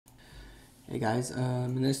Hey guys,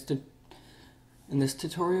 in this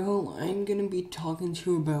tutorial, I'm gonna be talking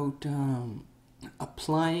to you about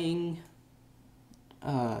applying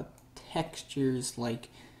textures like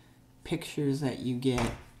pictures that you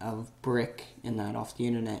get of brick and that off the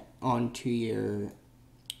internet onto your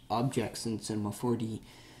objects in Cinema 4D,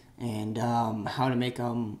 and how to make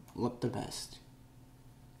them look the best.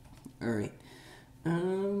 All right,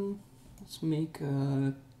 let's make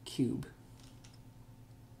a cube.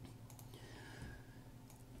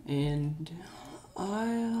 And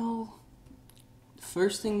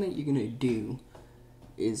first thing that you're gonna do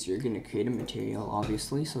is you're gonna create a material,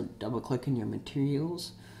 obviously, so double click in your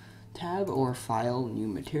materials tab or file new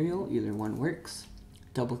material, either one works.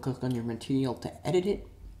 Double click on your material to edit it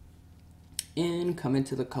and come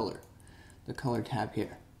into the color tab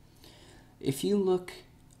here. If you look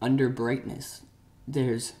under brightness,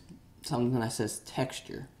 there's something that says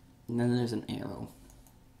texture, and then there's an arrow.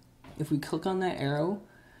 If we click on that arrow,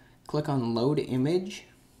 click on load image,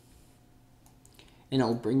 and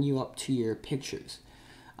it'll bring you up to your pictures.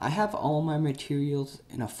 I have all my materials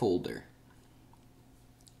in a folder.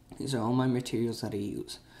 These are all my materials that I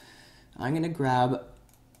use. I'm gonna grab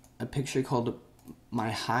a picture called my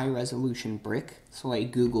high resolution brick. So I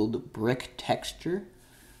googled brick texture,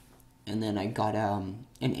 and then I got an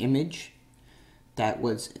image that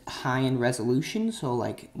was high in resolution, so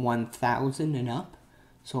like 1000 and up,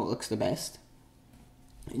 so it looks the best.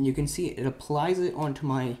 And you can see it applies it onto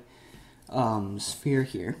my sphere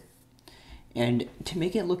here. And to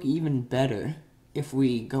make it look even better, if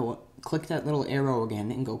we go click that little arrow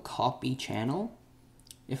again and go copy channel,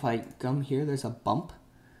 if I come here, there's a bump.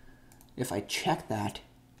 If I check that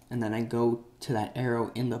and then I go to that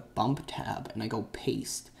arrow in the bump tab and I go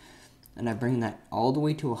paste and I bring that all the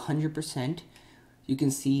way to 100%, you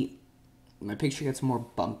can see my picture gets more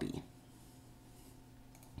bumpy.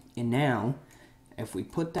 And now if we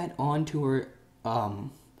put that onto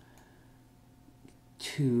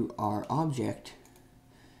our object,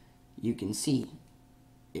 you can see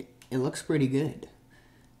it looks pretty good,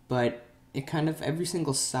 but it kind of, every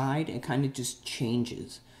single side, it kind of just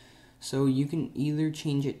changes. So you can either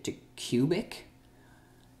change it to cubic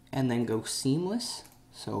and then go seamless,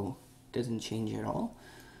 so it doesn't change at all.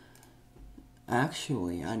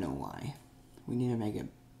 Actually, I know why. We need to make it,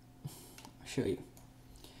 I'll show you.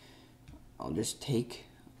 I'll just take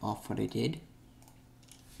off what I did.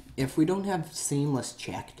 If we don't have seamless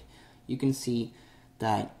checked, you can see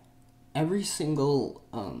that every single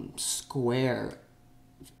square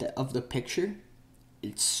of the picture,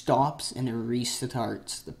 it stops and it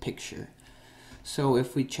restarts the picture. So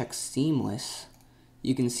if we check seamless,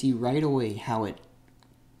 you can see right away how it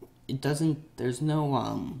doesn't, there's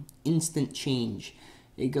no instant change.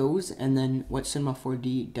 It goes, and then what Cinema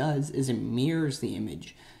 4D does is it mirrors the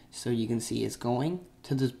image. So you can see it's going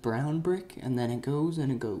to this brown brick, and then it goes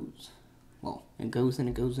and it goes. Well, it goes and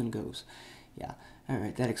it goes and it goes. Yeah,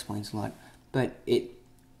 alright, that explains a lot. But it,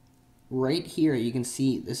 right here, you can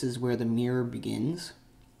see this is where the mirror begins.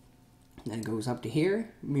 Then it goes up to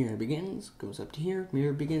here, mirror begins, goes up to here,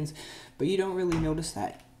 mirror begins. But you don't really notice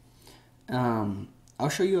that. I'll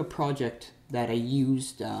show you a project that I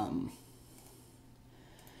used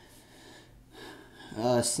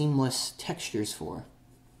seamless textures for.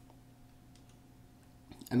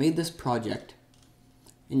 I made this project,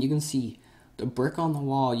 and you can see the brick on the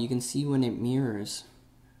wall. You can see when it mirrors,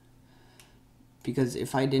 because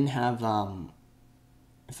if I didn't have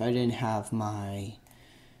my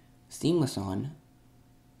seamless on,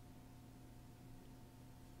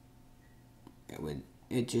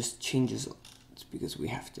 it just changes. It's because we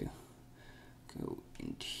have to go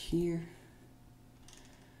into here.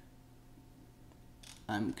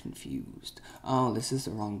 I'm confused. Oh, this is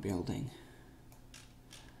the wrong building.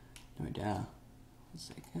 No doubt. It's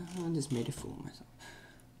like, oh, I just made a fool of myself.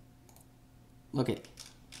 Look at,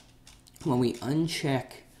 when we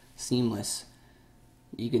uncheck seamless,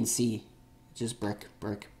 you can see just brick,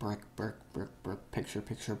 brick, brick, brick, brick, brick, picture,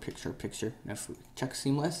 picture, picture, picture. And if we check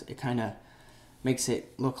seamless, it kind of makes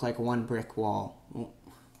it look like one brick wall. Oh.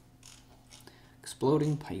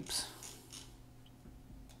 Exploding pipes.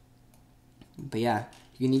 But yeah,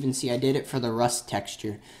 you can even see I did it for the rust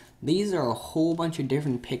texture. These are a whole bunch of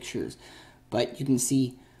different pictures, but you can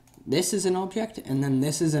see this is an object and then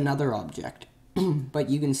this is another object.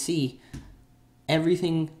 But you can see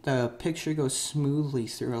everything, the picture goes smoothly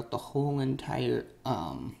throughout the whole entire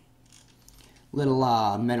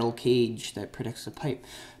little metal cage that protects the pipe.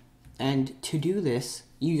 And to do this,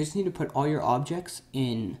 you just need to put all your objects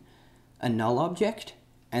in a null object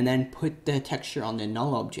and then put the texture on the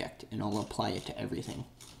null object, and I'll apply it to everything.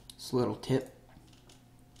 It's a little tip.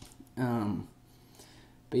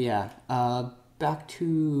 But yeah, back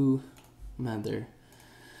to my other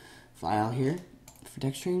file here for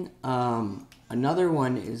texturing. Another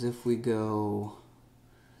one is if we go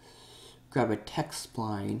grab a text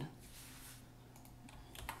spline.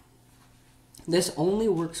 This only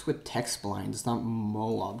works with text splines, not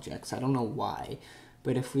mo objects. I don't know why.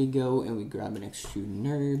 But if we go and we grab an extrude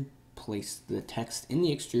NURB, place the text in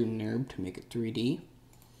the extrude NURB to make it 3D.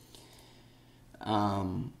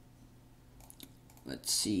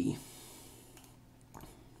 Let's see.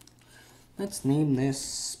 Let's name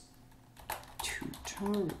this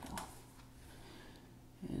tutorial.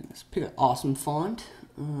 And let's pick an awesome font.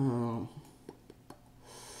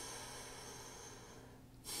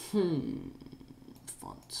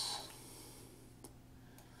 Fonts.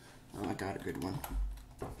 Oh, I got a good one.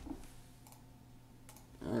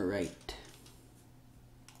 Alright.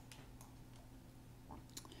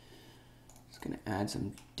 Just gonna add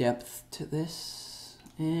some depth to this.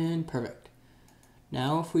 And perfect.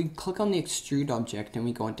 Now if we click on the extrude object and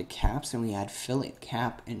we go into caps and we add fillet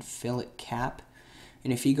cap and fillet cap.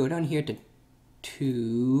 And if you go down here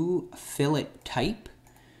to fillet type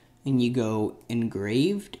and you go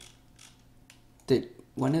engraved,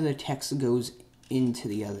 one of the texts goes into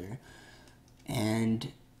the other.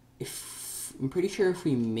 And I'm pretty sure if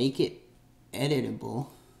we make it editable,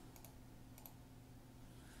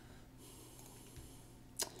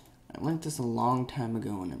 I learned this a long time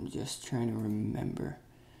ago and I'm just trying to remember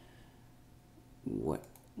what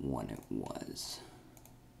one it was.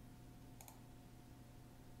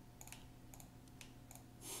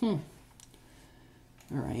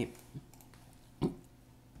 Alright.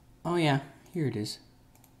 Oh yeah, here it is.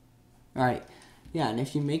 Alright. Yeah, and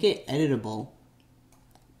if you make it editable,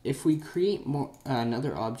 if we create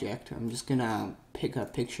another object, I'm just gonna pick a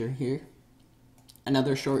picture here.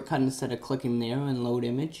 Another shortcut, instead of clicking there and load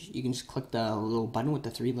image, you can just click the little button with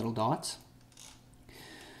the 3 little dots.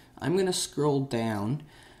 I'm gonna scroll down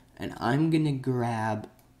and I'm gonna grab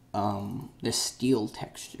the steel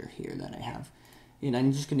texture here that I have. And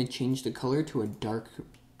I'm just gonna change the color to a dark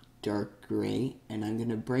gray, and I'm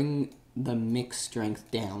gonna bring the mix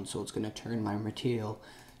strength down, so it's gonna turn my material.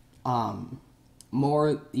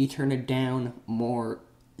 More you turn it down, more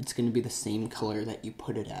it's gonna be the same color that you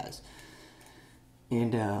put it as.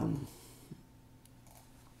 And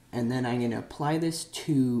then I'm gonna apply this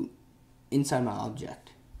to inside my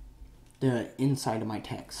object, the inside of my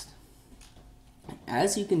text.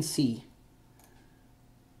 As you can see,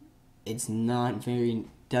 it's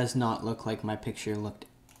does not look like my picture looked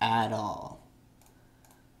at all.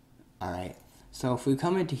 Alright, so if we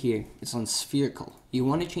come into here, it's on spherical. You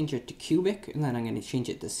want to change it to cubic, and then I'm going to change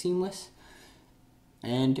it to seamless.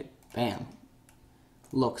 And bam,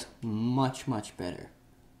 looks much, much better.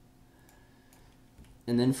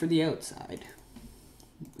 And then for the outside,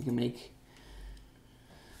 we can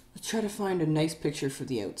let's try to find a nice picture for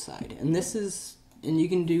the outside. And you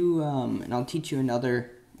can do, and I'll teach you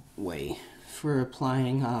another way for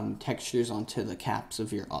applying textures onto the caps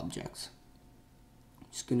of your objects.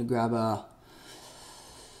 Just gonna grab a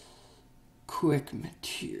quick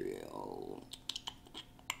material.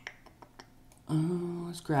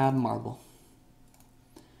 Let's grab marble.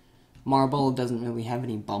 Marble doesn't really have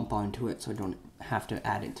any bump onto it, so I don't have to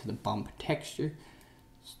add it to the bump texture.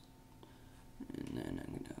 And then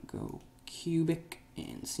I'm gonna go cubic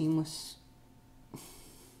and seamless.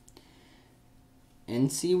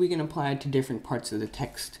 And see, we can apply it to different parts of the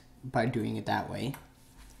text by doing it that way.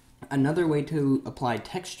 Another way to apply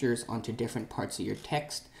textures onto different parts of your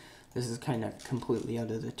text, this is kind of completely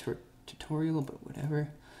out of the tutorial, but whatever.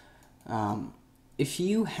 If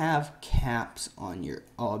you have caps on your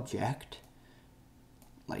object,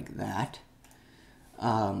 like that,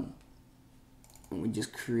 we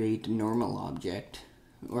just create a normal object,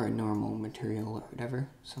 or a normal material, or whatever.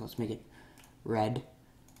 So let's make it red.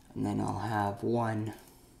 And then I'll have one.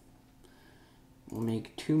 We'll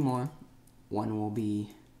make 2 more. One will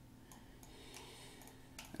be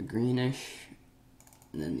a greenish,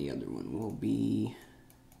 and then the other one will be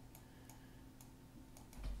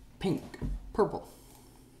pink, purple.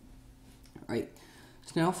 Alright,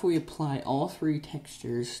 so now if we apply all 3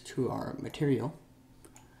 textures to our material,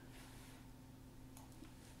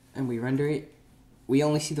 and we render it, we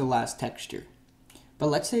only see the last texture. But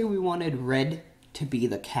let's say we wanted red to be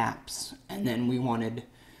the caps, and then we wanted,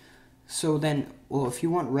 if you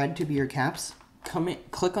want red to be your caps,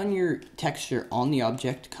 click on your texture on the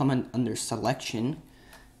object, come under selection,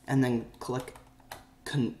 and then click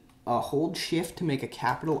hold shift to make a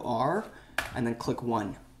capital R, and then click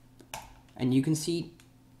 1. And you can see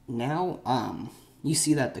now, you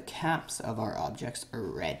see that the caps of our objects are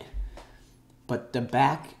red. but the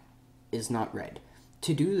back is not red.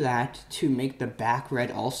 To do that, to make the back red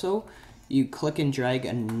also, you click and drag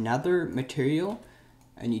another material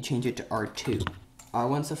and you change it to R2.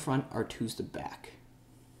 R1's the front, R2's the back.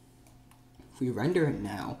 If we render it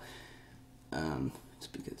now, it's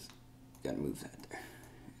because you gotta move that there,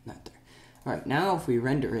 not there. All right, now if we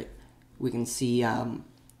render it, we can see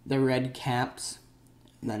the red caps,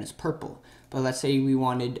 and then it's purple. But let's say we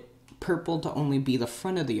wanted purple to only be the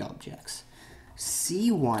front of the objects.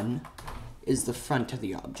 C1 is the front of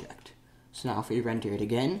the object. So now if we render it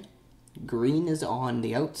again, green is on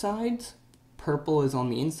the outsides, purple is on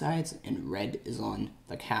the insides, and red is on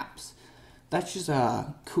the caps. That's just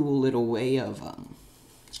a cool little way of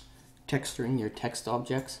texturing your text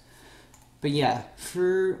objects. But yeah,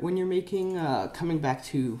 for when you're making, coming back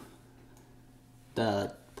to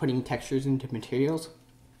the putting textures into materials,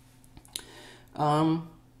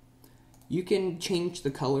 you can change the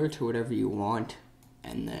color to whatever you want,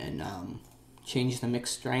 and then change the mix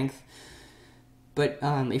strength. But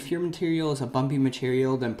if your material is a bumpy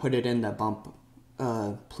material, then put it in the bump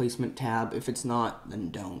placement tab. If it's not, then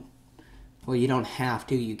don't. Well, you don't have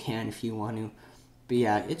to, you can if you want to. But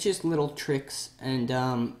yeah, it's just little tricks, and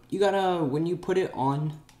you gotta, when you put it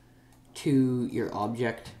on to your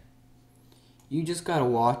object, you just gotta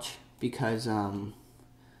watch, because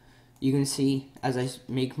you can see as I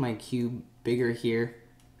make my cube bigger here,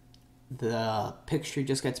 the picture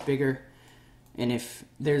just gets bigger. And if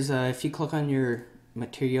you click on your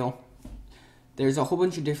material, there's a whole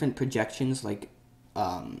bunch of different projections, like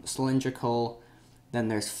cylindrical, then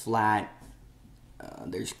there's flat,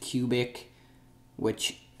 there's cubic,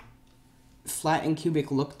 which flat and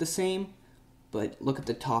cubic look the same, but look at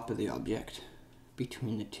the top of the object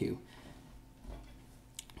between the two.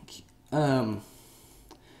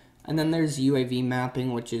 And then there's UAV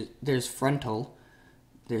mapping, which is, there's frontal,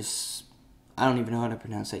 there's, I don't even know how to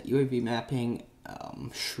pronounce that, UAV mapping,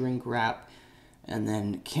 shrink wrap, and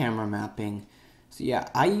then camera mapping. So yeah,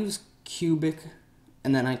 I use cubic,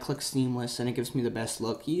 and then I click seamless, and it gives me the best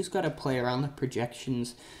look. You just gotta play around the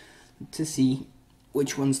projections to see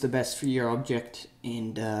which one's the best for your object.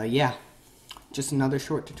 And yeah, just another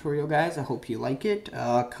short tutorial, guys. I hope you like it.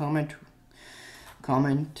 Comment,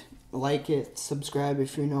 like it, subscribe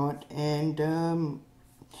if you're not, and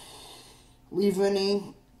leave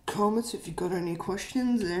any comments if you got any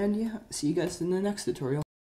questions. And yeah, see you guys in the next tutorial.